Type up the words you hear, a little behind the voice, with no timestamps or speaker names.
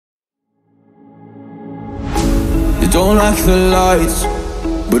You don't like the lights,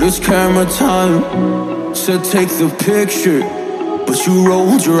 but it's camera time. Said take the picture, but you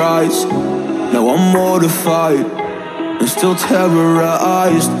rolled your eyes. Now I'm mortified and still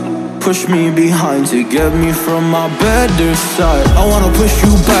terrorized. Push me behind to get me from my better side. I wanna push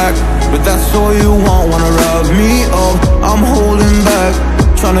you back, but that's all you want. Wanna rub me up, I'm holding back.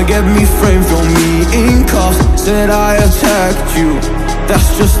 Tryna get me framed, throw me in cuffs. Said I attacked you,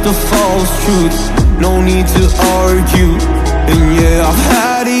 that's just a false truth. No need to argue, and yeah, I've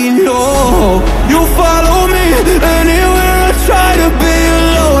had enough. You follow me anywhere I try to be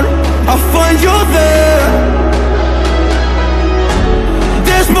alone. I find you there.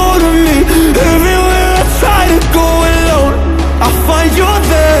 There's more to me. Everywhere I try to go alone, I find you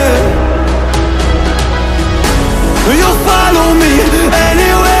there. You follow me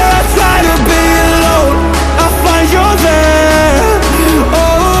anywhere I try to be alone, I find you there.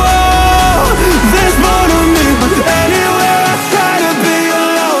 Oh, there's more to me. Anywhere I try to be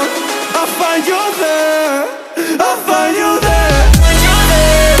alone, I find you there. I find you there.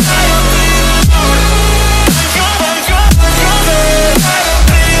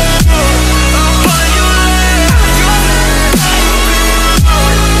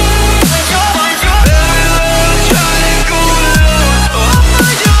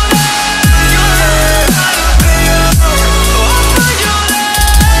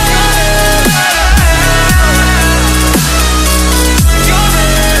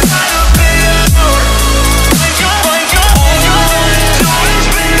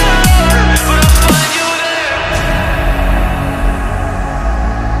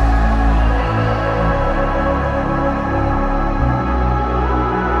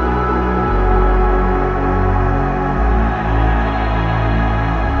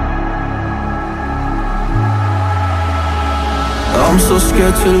 I'm so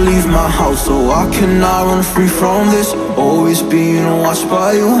scared to leave my house, so I cannot run free from this. Always being watched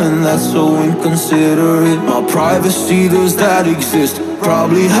by you, and that's so inconsiderate. My privacy, does that exist?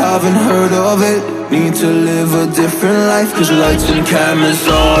 Probably haven't heard of it. Need to live a different life, cause lights and cameras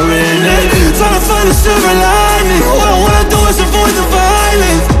are in it. Trying to find a silver lining. What I wanna do is avoid the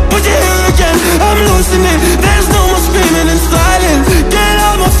violence, but you're here again, I'm losing it. There's no more screaming and silence. Get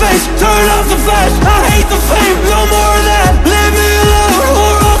out my face, turn off the flash. I hate the fame, no more of that.